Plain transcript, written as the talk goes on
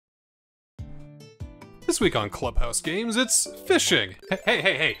This week on Clubhouse Games, it's fishing.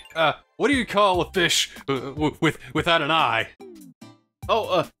 Hey, what do you call a fish without an eye?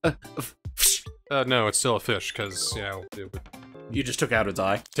 Oh, No, it's still a fish, because, you know, you just took out its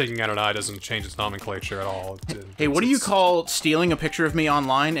eye. taking out an eye doesn't change its nomenclature at all. Hey, what do you call stealing a picture of me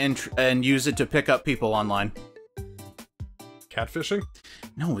online and use it to pick up people online? Catfishing?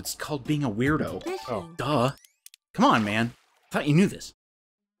 No, it's called being a weirdo. Oh. Duh. Come on, man. I thought you knew this.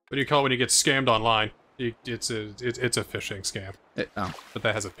 What do you call it when you get scammed online? It's a phishing scam. Oh, But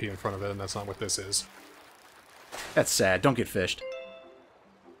that has a P in front of it, and that's not what this is. that's sad. Don't get fished.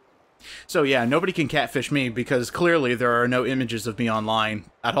 So yeah, nobody can catfish me because clearly there are no images of me online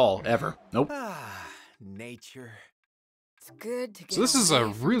at all, ever. Nope. Ah, nature. It's good to get So this is a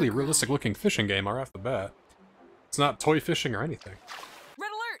away from really the realistic-looking fishing game right off the bat. It's not toy fishing or anything. Red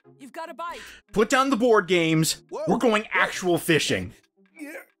alert! You've got a bite. Put down the board games. Whoa. We're going actual fishing.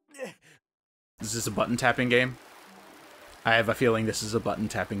 Is this a button tapping game? I have a feeling this is a button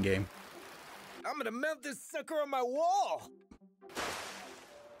tapping game. I'm gonna mount this sucker on my wall.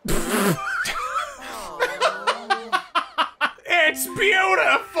 It's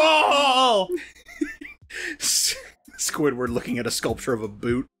beautiful! Squidward looking at a sculpture of a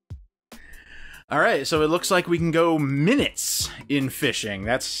boot. Alright, so it looks like we can go minutes in fishing.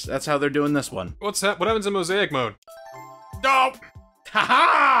 That's how they're doing this one. What's that? What happens in mosaic mode? No!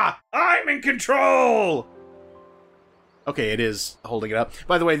 Haha! I'm in control! Okay, it is holding it up.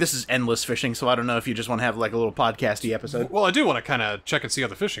 By the way, this is endless fishing, so I don't know if you just want to have like a little podcasty episode. Well, I do want to kind of check and see how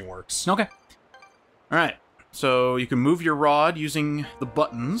the fishing works. Okay. Alright, so you can move your rod using the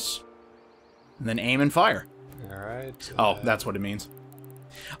buttons, and then aim and fire. Alright. Oh, that's what it means.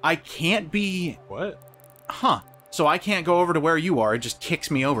 I can't be... What? Huh. So I can't go over to where you are, it just kicks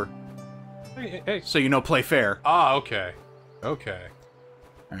me over. Hey. So you know, play fair. Ah, okay. Okay.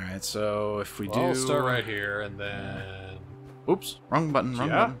 Alright, so if we Well, do... I'll start right here, and then... Oops, wrong button, wrong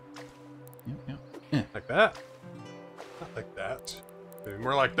Yeah? button. Yeah. Like that? Not like that. Maybe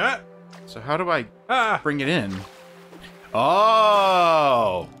more like that? So how do I Ah! bring it in?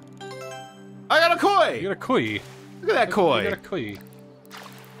 Oh! I got a You koi! got a koi. Look at that You koi! got a koi.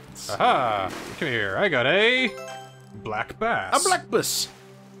 Aha! Come here, I got a... black bass. A black bass!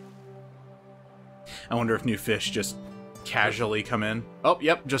 I wonder if new fish just casually come in. Oh,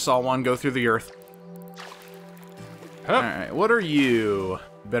 yep, just saw one go through the earth. Hup. Alright, what are you?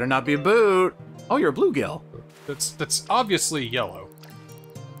 Better not be a boot. Oh, you're a bluegill. That's obviously yellow.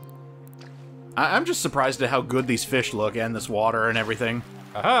 I'm just surprised at how good these fish look and this water and everything.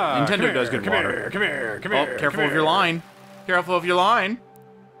 Aha! Nintendo come does here, good come water. Here, come here, come Oh, here. careful come of your here. line. Careful of your line.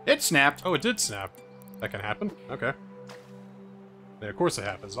 It snapped. Oh, it did snap. That can happen? Okay. Yeah, of course it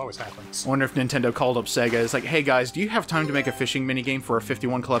happens. It always happens. I wonder if Nintendo called up Sega. It's like, hey guys, do you have time to make a fishing minigame for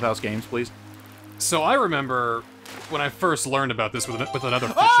 51 Clubhouse Games, please? So I remember when I first learned about this with another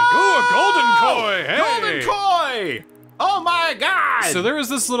fishing. Oh! Ooh, a golden koi! Hey! Golden koi! Oh my god! So there was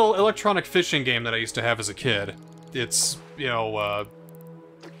this little electronic fishing game that I used to have as a kid. It's, you know,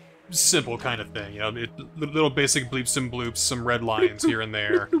 simple kind of thing. You know, little basic bleeps and bloops, some red lines here and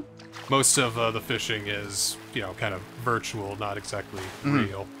there. Most of the fishing is, you know, kind of virtual, not exactly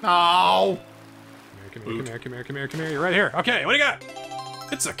real. Oh! Come here. You're right here. Okay, what do you got?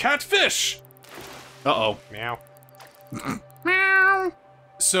 It's a catfish! Uh-oh. Meow. Meow.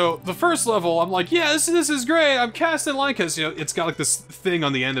 So, the first level, I'm like, yeah, this is great, I'm casting line, because, you know, it's got, like, this thing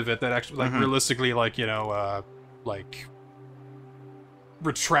on the end of it that actually, like, realistically, like, you know, like,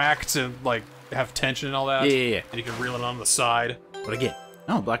 retract and, like, have tension and all that. Yeah. And you can reel it on the side. What'd I get?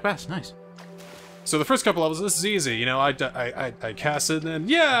 Oh, black bass. Nice. So the first couple levels, this is easy, you know, I cast it, and then,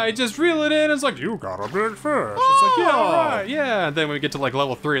 yeah, I just reel it in, and it's like, you got a big fish. It's like, yeah, alright, yeah. And then when we get to, like,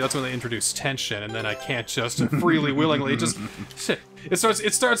 level 3, that's when they introduce tension, and then I can't just freely, willingly, just, it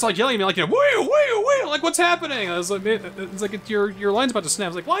starts, like, yelling at me, like, you know, wait, like, what's happening? I was like, it's like, your line's about to snap. I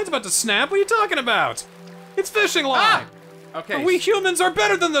was like, line's about to snap? What are you talking about? It's fishing line! Okay. We humans are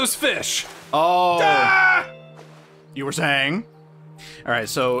better than those fish! Oh! Ah! You were saying? Alright,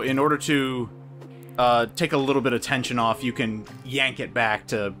 so in order to take a little bit of tension off, you can yank it back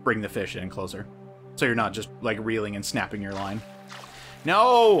to bring the fish in closer. So you're not just, like, reeling and snapping your line.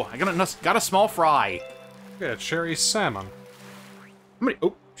 No! I got a small fry. Yeah, cherry salmon.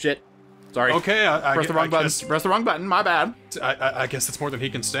 Oh, shit. Sorry. Okay, I Press the wrong button. guess- Press the wrong button, my bad. I guess that's more than he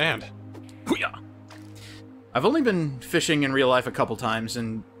can stand. Hoo-yah. I've only been fishing in real life a couple times,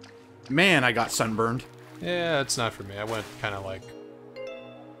 and man, I got sunburned. Yeah, it's not for me. I went kind of like,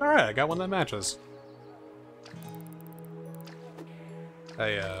 alright, I got one that matches.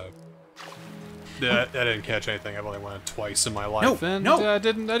 I didn't catch anything. I've only won it twice in my life, and no. I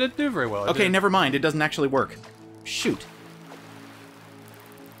didn't do very well. Okay, never mind. It doesn't actually work. Shoot.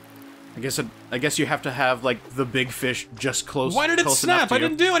 I guess you have to have like the big fish just close. Why did it snap? I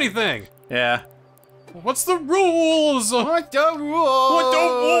didn't do anything. Yeah. What's the rules? What the rules? What the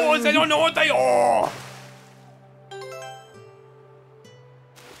rules? I don't know what they are.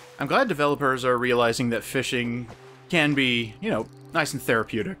 I'm glad developers are realizing that fishing can be, you know, nice and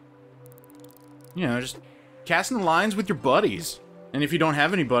therapeutic. You know, just casting the lines with your buddies. And if you don't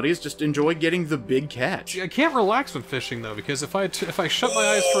have any buddies, just enjoy getting the big catch. I can't relax when fishing though, because if I shut my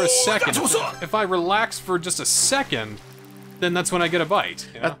eyes for a second, if I relax for just a second, then that's when I get a bite.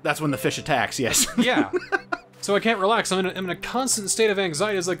 You know? That's when the fish attacks, yes. Yeah. So I can't relax. I'm in a constant state of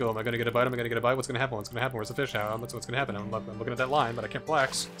anxiety. It's like, oh, am I gonna get a bite? Am I gonna get a bite? What's gonna happen? What's gonna happen? Where's the fish now? What's gonna happen? I'm looking at that line, but I can't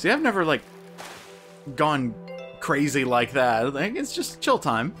relax. See, I've never, like, gone crazy like that. Like, it's just chill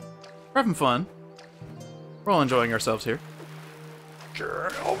time. We're having fun. We're all enjoying ourselves here. Get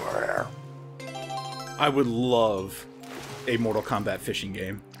over here. I would love a Mortal Kombat fishing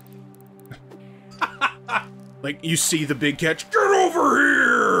game. Like, you see the big catch, get over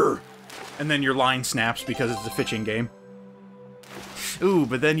here! And then your line snaps because it's a fishing game. Ooh,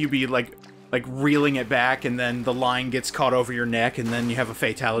 but then you'd be, like reeling it back, and then the line gets caught over your neck, and then you have a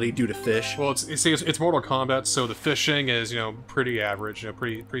fatality due to fish. Well, it's Mortal Kombat, so the fishing is, you know, pretty average, you know,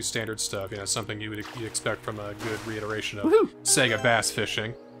 pretty standard stuff. You know, something you'd expect from a good reiteration of Sega bass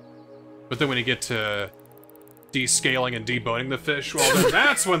fishing. But then when you get to descaling and deboning the fish, well, then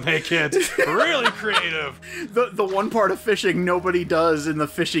that's when they get really creative. The one part of fishing nobody does in the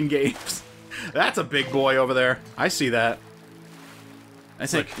fishing games. That's a big boy over there. I see that. I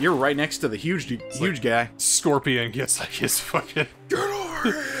think you're right next to the huge guy. Scorpion gets like his fucking get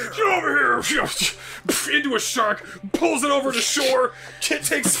over here, into a shark, pulls it over to shore,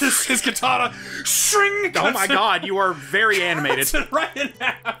 takes his katana, shring. Oh my god, you are very animated. Cuts it right in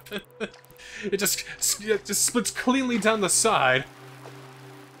half. It just splits cleanly down the side.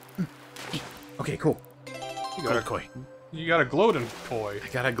 Okay, cool. You got a koi. You got a gloating koi. I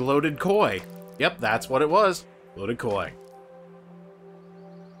got a gloated koi. Yep, that's what it was. Gloated koi.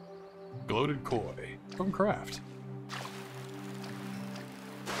 Gloated koi from Kraft.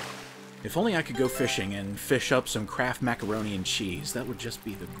 If only I could go fishing and fish up some Kraft macaroni and cheese. That would just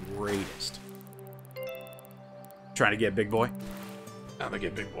be the greatest. Trying to get big boy? I'm gonna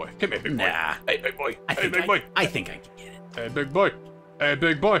get big boy. Come here, big boy. Nah. Hey, big boy. I think I can get it. Hey, big boy. Hey,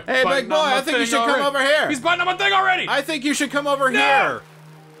 big boy. Hey, big boy, I think you should come over here. He's biting on my thing already. I think you should come over here.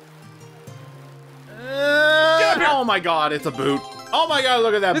 Get up here. Oh my god, it's a boot. Oh my god,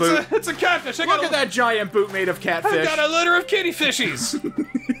 look at that boot. It's a catfish. Look at that giant boot made of catfish. I got a litter of kitty fishies. Meow,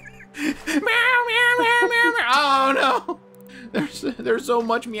 meow, meow, meow, meow. Oh no. There's so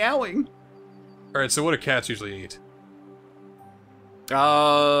much meowing. Alright, so what do cats usually eat?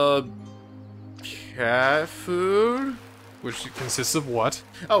 Cat food? Which consists of what?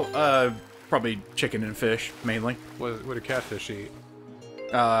 Oh, probably chicken and fish, mainly. What do catfish eat?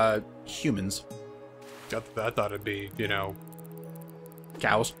 Humans. I thought it'd be, you know,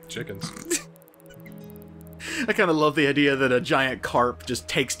 Cows. chickens. I kind of love the idea that a giant carp just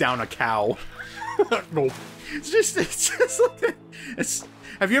takes down a cow. Nope. It's just like that.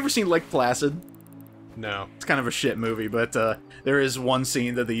 Have you ever seen Lake Placid? No. It's kind of a shit movie, but there is one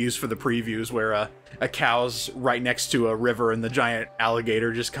scene that they use for the previews where a cow's right next to a river and the giant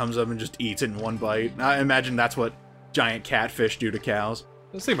alligator just comes up and just eats it in one bite. I imagine that's what giant catfish do to cows.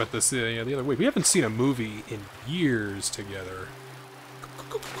 Let's think about this the other week. We haven't seen a movie in years together.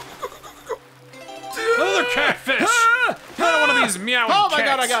 Another catfish! Another one of these meowing cats! Oh my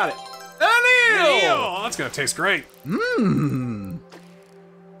god, I got it! An eel! Oh, that's gonna taste great. Mmm.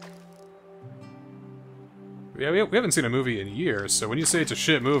 Yeah, we haven't seen a movie in years, so when you say it's a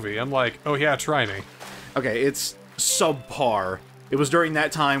shit movie, I'm like, oh yeah, try me. Okay, it's subpar. It was during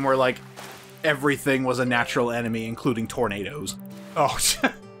that time where, like, everything was a natural enemy, including tornadoes. Oh,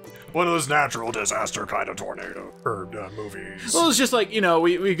 one of those natural disaster kind of tornado movies. Well, it's just like, you know,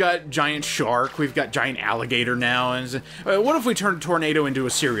 we got giant shark, we've got giant alligator now, and what if we turned a tornado into a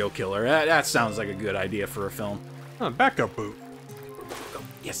serial killer? That sounds like a good idea for a film. Backup boot.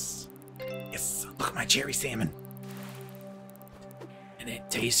 Yes. Yes, look at my cherry salmon. And it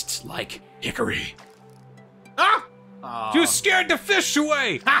tastes like hickory. Ah! You scared the fish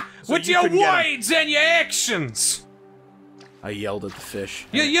away! Ha! So with you your couldn't get 'em. words and your actions! I yelled at the fish.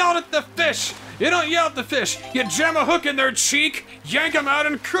 You yelled at the fish! You don't yell at the fish! You jam a hook in their cheek, yank them out,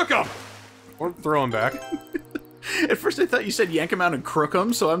 and crook them! Or throw them back. At first I thought you said yank them out and crook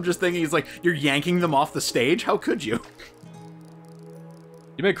them, so I'm just thinking it's like, you're yanking them off the stage? How could you?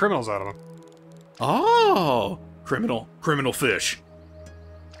 You made criminals out of them. Oh, criminal fish.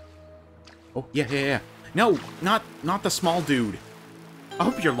 Oh, yeah. No, not the small dude. I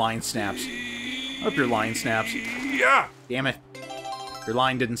hope your line snaps. Yeah! Damn it. Your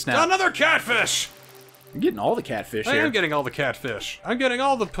line didn't snap. Another catfish! You're getting all the catfish I here. am getting all the catfish. I'm getting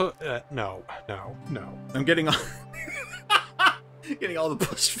all the no. I'm getting all... getting all the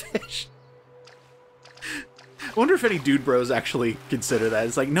push fish. I wonder if any dude bros actually consider that.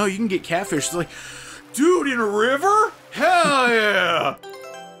 It's like, no, you can get catfish. It's like, dude, in a river? Hell yeah!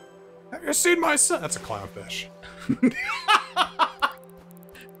 Have you seen my son? That's a clownfish.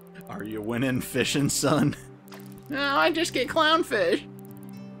 Are you winning fishing, son? No, I just get clownfish.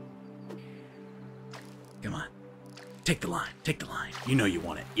 Come on. Take the line. You know you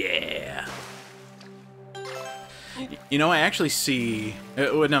want it. Yeah. You know, I actually see,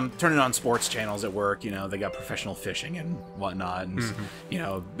 when I'm turning on sports channels at work, you know, they got professional fishing and whatnot, and, you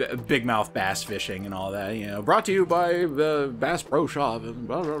know, big mouth bass fishing and all that, you know, brought to you by the Bass Pro Shop, and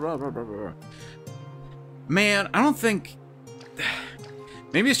blah, blah, blah, blah, blah, blah. Man, I don't think,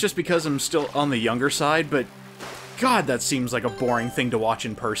 maybe it's just because I'm still on the younger side, but God, that seems like a boring thing to watch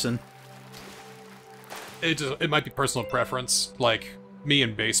in person. It might be personal preference, like me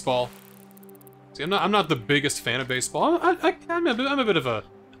in baseball. See, I'm not the biggest fan of baseball. I'm a bit of a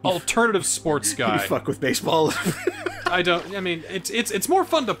alternative sports guy. You fuck with baseball. I mean, it's more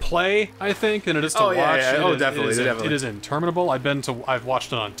fun to play, I think, than it is to watch. Yeah. Oh, definitely. It is interminable. I've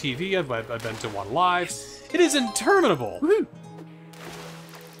watched it on TV. I've been to one live. It is interminable. Woohoo.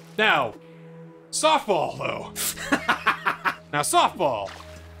 Now, softball though. Now softball,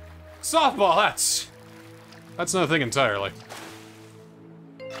 that's another thing entirely.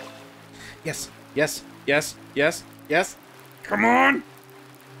 Yes. Come on!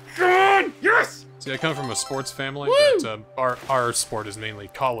 Yes! See, I come from a sports family, Woo! but our sport is mainly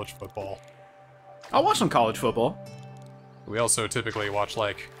college football. I'll watch some college football. We also typically watch,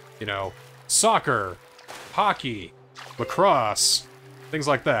 like, you know, soccer, hockey, lacrosse, things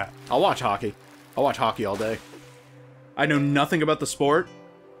like that. I'll watch hockey. I'll watch hockey all day. I know nothing about the sport.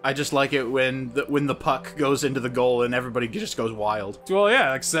 I just like it when the puck goes into the goal and everybody just goes wild. Well,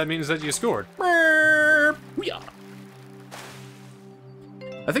 yeah, 'cause that means that you scored. Yeah.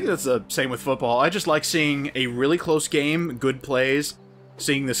 I think that's the same with football. I just like seeing a really close game, good plays,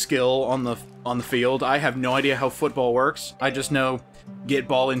 seeing the skill on the field. I have no idea how football works. I just know get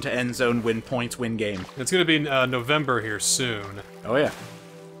ball into end zone, win points, win game. It's gonna be November here soon. Oh yeah.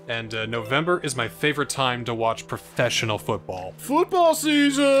 And November is my favorite time to watch professional football. Football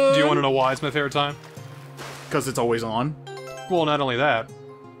season! Do you want to know why it's my favorite time? Because it's always on. Well, not only that,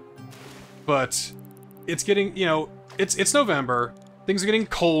 but it's getting, you know, it's November. Things are getting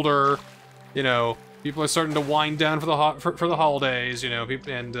colder. You know, people are starting to wind down for the holidays. You know,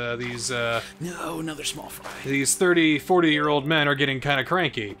 and these No, another small fry. these 30, 40-year-old men are getting kind of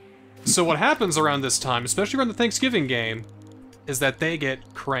cranky. So what happens around this time, especially around the Thanksgiving game, is that they get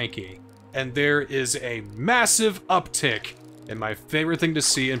cranky. And there is a massive uptick in my favorite thing to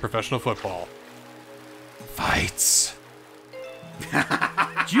see in professional football. Fights.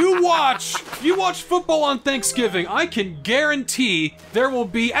 You watch football on Thanksgiving, I can guarantee there will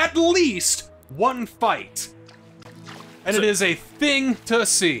be at least one fight. And it is a thing to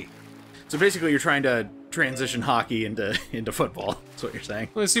see. So basically you're trying to transition hockey into football. That's what you're saying.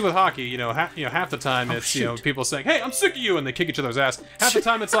 Well, see, with hockey, half the time it's people saying, "Hey, I'm sick of you," and they kick each other's ass. Half the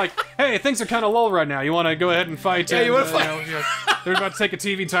time it's like, "Hey, things are kind of lull right now. You want to go ahead and fight?" Yeah, and, you want to fight? They're about to take a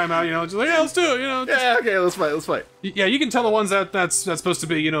TV timeout. You know, just like, "Yeah, let's do it." You know. Yeah, okay, let's fight. Yeah, you can tell the ones that's supposed to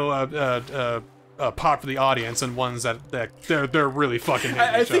be, pot for the audience, and ones that they're really fucking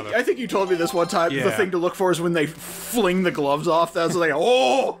hitting each other. I think you told me this one time. Yeah. The thing to look for is when they fling the gloves off. That's like,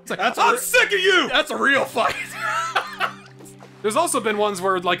 oh, It's like, I'm sick of you. That's a real fight. There's also been ones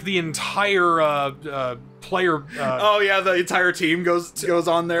where like the entire player. Oh yeah, the entire team goes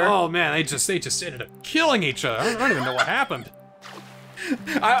on there. Oh man, they just ended up killing each other. I don't even know what happened.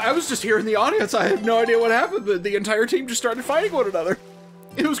 I was just here in the audience. I have no idea what happened, but the entire team just started fighting one another.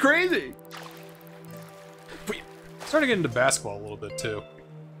 It was crazy. Starting to get into basketball a little bit too.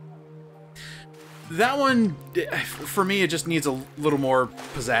 That one, for me, it just needs a little more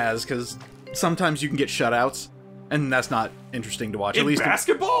pizzazz, because sometimes you can get shutouts, and that's not interesting to watch. In at least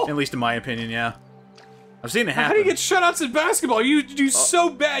basketball? At least in my opinion, yeah. I've seen it happen. How do you get shutouts in basketball? You do so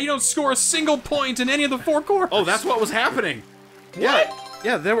bad. You don't score a single point in any of the four quarters. Oh, that's what was happening.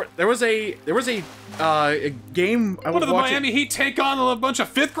 Yeah, there was a game I was watching. What did the Miami Heat take on a bunch of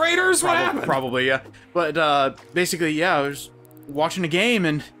fifth graders? What happened? Probably, yeah. But basically, yeah, I was watching a game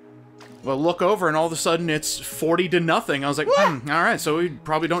and Well, look over, and all of a sudden it's 40-0. I was like, all right, so we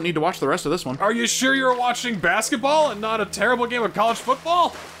probably don't need to watch the rest of this one. Are you sure you're watching basketball and not a terrible game of college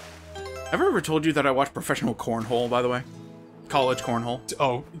football? Have I ever told you that I watch professional cornhole, by the way? College cornhole.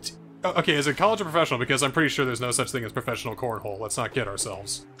 Oh, okay, is it college or professional? Because I'm pretty sure there's no such thing as professional cornhole. Let's not kid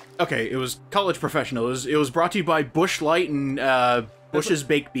ourselves. Okay, it was college professional. It was brought to you by Busch Light and Bush's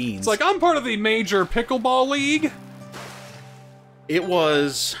Baked Beans. It's like, I'm part of the major pickleball league. It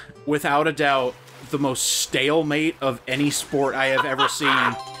was, without a doubt, the most stalemate of any sport I have ever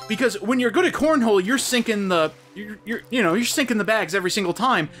seen. Because when you're good at cornhole, you're sinking the you're sinking the bags every single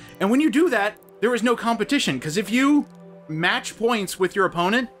time. And when you do that, there is no competition. Because if you match points with your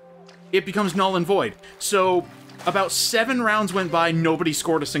opponent, it becomes null and void. So about 7 rounds went by, nobody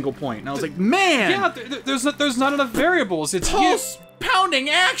scored a single point. And I was like, man! Yeah, there's not enough variables. It's Pulse pounding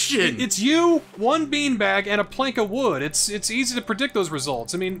action! It's you, one beanbag, and a plank of wood. It's easy to predict those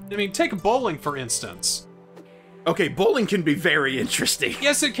results. I mean, take bowling, for instance. Okay, bowling can be very interesting.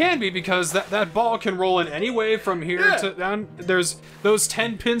 Yes, it can be, because that ball can roll in any way from here to down. Those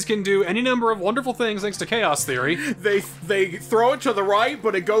 10 pins can do any number of wonderful things thanks to chaos theory. They throw it to the right,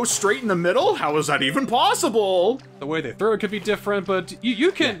 but it goes straight in the middle? How is that even possible? The way they throw it could be different, but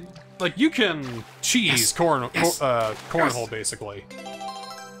you can you can cheese cornhole basically.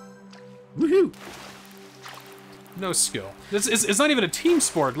 Woohoo! No skill. It's not even a team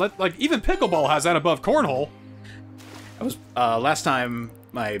sport. Like even pickleball has that above cornhole. I was last time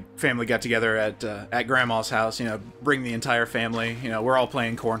my family got together at Grandma's house. You know, bring the entire family. You know, we're all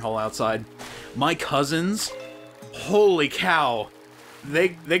playing cornhole outside. My cousins, holy cow, they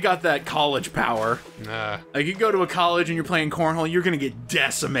got that college power. Nah. Like, you go to a college and you're playing cornhole, you're gonna get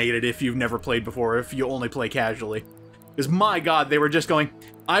decimated if you've never played before, if you only play casually. Because my god, they were just going,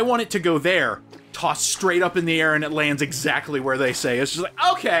 I want it to go there, toss straight up in the air, and it lands exactly where they say. It's just like,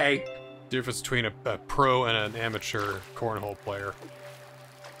 okay. Difference between a pro and an amateur cornhole player.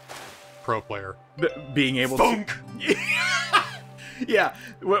 Pro player. Being able to... Yeah,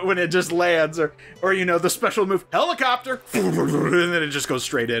 when it just lands, or you know, the special move, helicopter, and then it just goes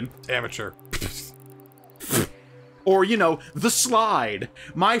straight in. Amateur. Or, you know, the slide.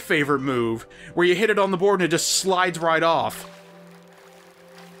 My favorite move, where you hit it on the board and it just slides right off.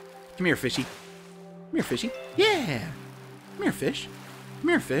 Come here, fishy. Come here, fishy. Yeah. Come here, fish. Come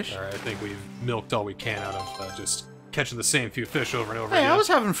here, fish. Alright, I think we've milked all we can out of just catching the same few fish over and over Hey, again. I was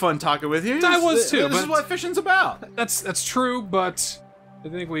having fun talking with you. I was too, This is what fishing's about. That's true, but I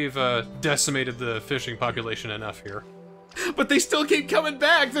think we've decimated the fishing population enough here. But they still keep coming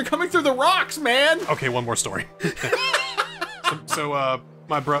back. They're coming through the rocks, man. Okay, one more story. so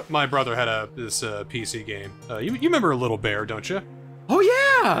my brother had this PC game. You remember Little Bear, don't you? Oh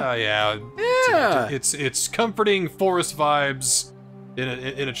yeah. Yeah. Yeah. It's comforting forest vibes in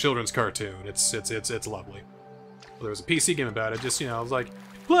a children's cartoon. It's lovely. Well, there was a PC game about it. Just, you know, it was like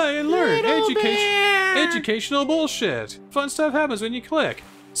play and learn, educational bullshit. Fun stuff happens when you click.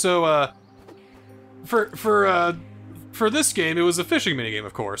 So for this game, it was a fishing minigame,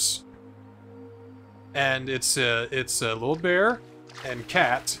 of course. And it's a little bear and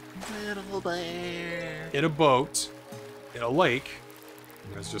cat. Little bear. In a boat, in a lake.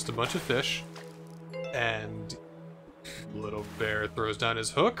 And there's just a bunch of fish. And little bear throws down his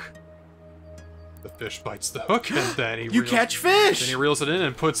hook. The fish bites the hook, and then he catch fish! Then he reels it in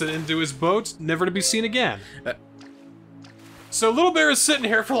and puts it into his boat, never to be seen again. So little bear is sitting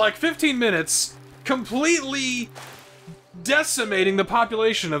here for like 15 minutes, completely decimating the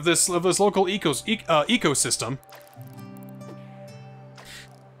population of this local ecosystem.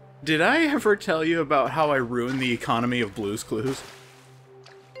 Did I ever tell you about how I ruined the economy of Blue's Clues?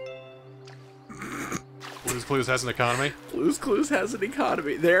 Blue's Clues has an economy? Blue's Clues has an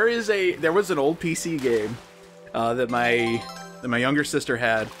economy. There was an old PC game that my younger sister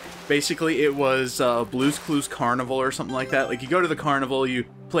had. Basically, it was Blue's Clues Carnival or something like that. Like, you go to the carnival, you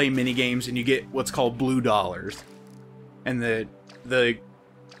play mini games, and you get what's called blue dollars. And the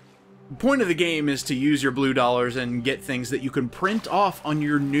point of the game is to use your blue dollars and get things that you can print off on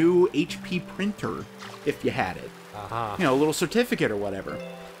your new HP printer, if you had it. You know, a little certificate or whatever.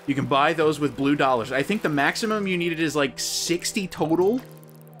 You can buy those with blue dollars. I think the maximum you needed is like 60 total.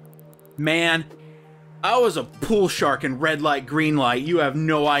 Man, I was a pool shark in red light, green light. You have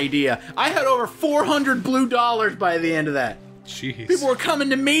no idea. I had over 400 blue dollars by the end of that. Jeez. People were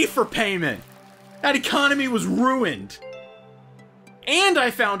coming to me for payment. That economy was ruined. And I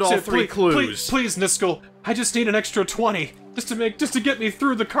found all 3 clues. Please, TheNSCL, I just need an extra 20 just to get me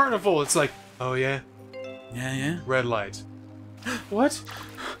through the carnival. It's like, oh yeah? Yeah. Red light. What?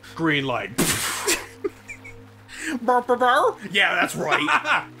 Green light. Yeah, that's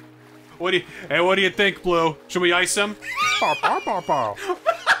right. What do you think, Blue? Should we ice him?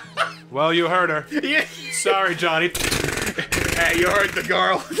 Well, you heard her. Yeah. Sorry, Johnny. Hey, you heard the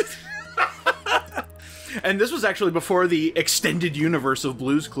girl. And this was actually before the extended universe of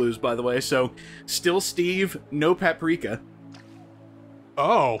Blue's Clues, by the way, so still Steve, no Paprika.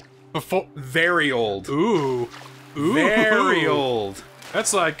 Oh, before... Very old. Ooh. Very old.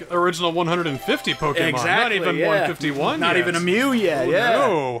 That's like original 150 Pokemon. Exactly, Not even yeah. 151 Not yet. even a Mew yet, Oh, yeah.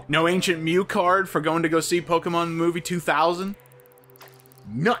 no. No ancient Mew card for going to go see Pokemon movie 2000.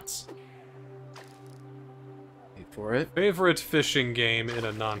 Nuts. Wait for it. Favorite fishing game in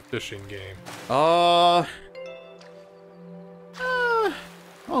a non-fishing game? I'll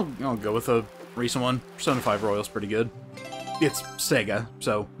go with a recent one. Persona 5 Royal's pretty good. It's Sega,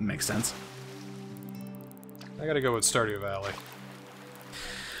 so it makes sense. I gotta go with Stardew Valley.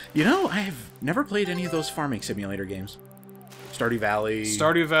 You know, I have never played any of those farming simulator games. Stardew Valley.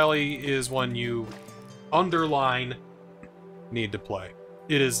 Stardew Valley is one you underline need to play.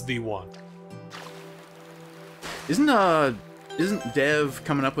 It is the one. Isn't Dev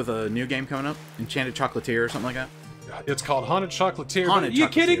coming up with a new game coming up? Enchanted Chocolatier or something like that? It's called Haunted Chocolatier. Haunted Are you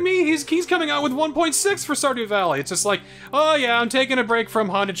Chocolatier. kidding me? He's coming out with 1.6 for Stardew Valley. It's just like, oh yeah, I'm taking a break from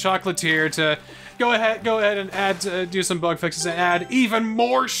Haunted Chocolatier to go ahead and add do some bug fixes and add even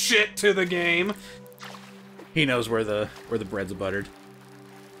more shit to the game. He knows where the bread's buttered.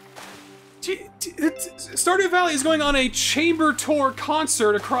 Stardew Valley is going on a chamber tour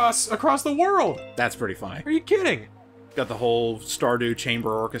concert across the world. That's pretty funny. Are you kidding? Got the whole Stardew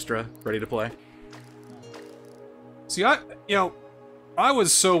Chamber Orchestra ready to play. See, I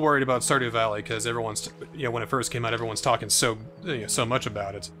was so worried about Stardew Valley because everyone's, when it first came out, everyone's talking so much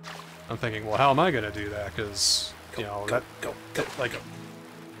about it. I'm thinking, well, how am I gonna do that? Because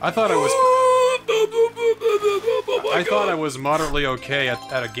I thought I was moderately okay at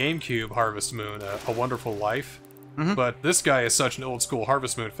a GameCube Harvest Moon, A Wonderful Life. Mm-hmm. But this guy is such an old school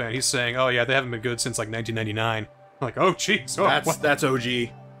Harvest Moon fan. He's saying, oh yeah, they haven't been good since like 1999. I'm like, oh jeez, That's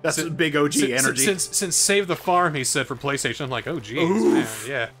OG. That's big OG energy. Since Save the Farm, he said for PlayStation. I'm like, oh geez, man,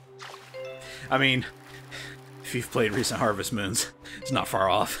 yeah. I mean, if you've played recent Harvest Moons, it's not far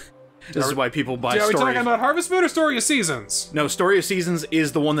off. This is why people buy Are we Story. talking about Harvest Moon or Story of Seasons? No, Story of Seasons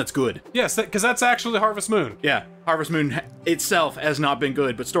is the one that's good. Yes, because that's actually Harvest Moon. Yeah, Harvest Moon itself has not been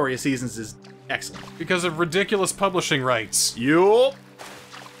good, but Story of Seasons is excellent. Because of ridiculous publishing rights. Yup.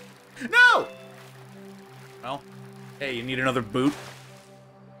 No! Well, hey, you need another boot?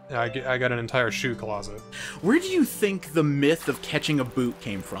 I got an entire shoe closet. Where do you think the myth of catching a boot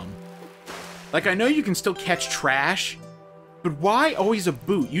came from? Like, I know you can still catch trash, but why always a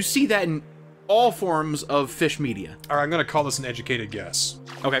boot? You see that in all forms of fish media. Alright, I'm gonna call this an educated guess.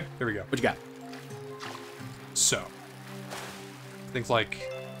 Okay, Here we go. what you got? So, things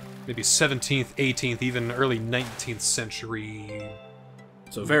like maybe 17th, 18th, even early 19th century.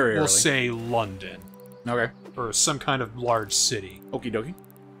 So very early. We'll say London. Okay. Or some kind of large city. Okie dokie.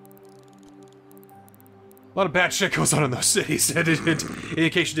 A lot of bad shit goes on in those cities, in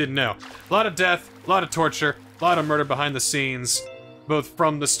case you didn't know. A lot of death, a lot of torture, a lot of murder behind the scenes, both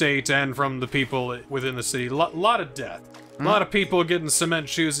from the state and from the people within the city. A lot of death. A lot of people getting cement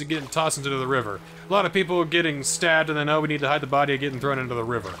shoes and getting tossed into the river. A lot of people getting stabbed and then, oh, we need to hide the body and getting thrown into the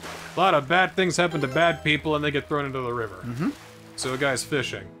river. A lot of bad things happen to bad people and they get thrown into the river. So a guy's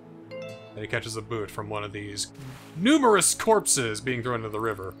fishing, and he catches a boot from one of these numerous corpses being thrown into the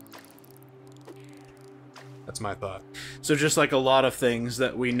river. That's my thought. So just like a lot of things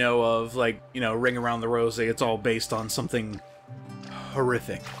that we know of, like, Ring Around the Rosie, it's all based on something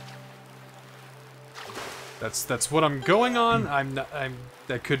horrific. That's what I'm going on.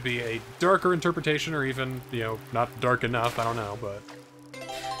 That could be a darker interpretation, or even, not dark enough. I don't know, but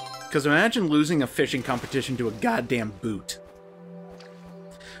Because imagine losing a fishing competition to a goddamn boot.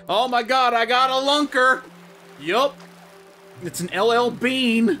 Oh my god, I got a lunker! Yup. It's an LL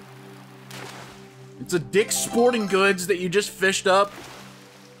Bean. It's a Dick's Sporting Goods that you just fished up.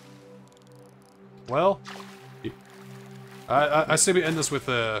 well, I say we end this with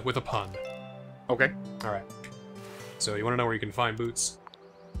a pun. Okay. All right. So you want to know where you can find boots?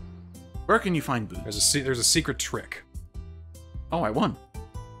 Where can you find boots? There's a secret trick. Oh, I won.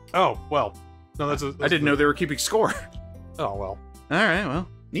 Oh well, no, that's I didn't know they were keeping score. Oh well. Alright, well,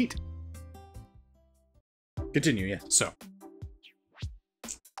 neat. Continue, yes. So,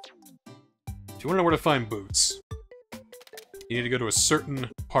 if you want to know where to find boots, you need to go to a certain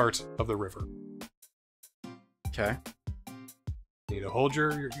part of the river. Okay. You need to hold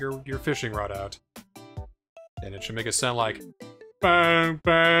your fishing rod out, and it should make a sound like bang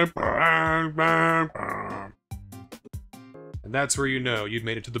bang bang bang bang. And And that's where you know you'd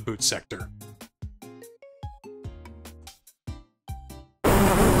made it to the boot sector.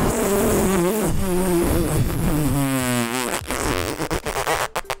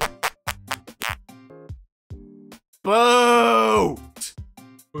 Boot!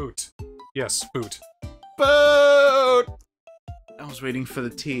 Boot. Yes, boot. Boot! I was waiting for the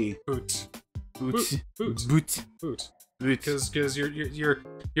T. Boot. Boot. Boot. Boot. Boot. Boot. Because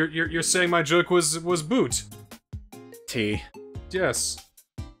you're saying my joke was boot. T. Yes.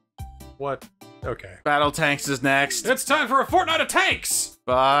 What? Okay. Battle Tanks is next. It's time for a fortnight of tanks!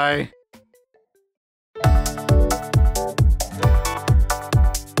 Bye.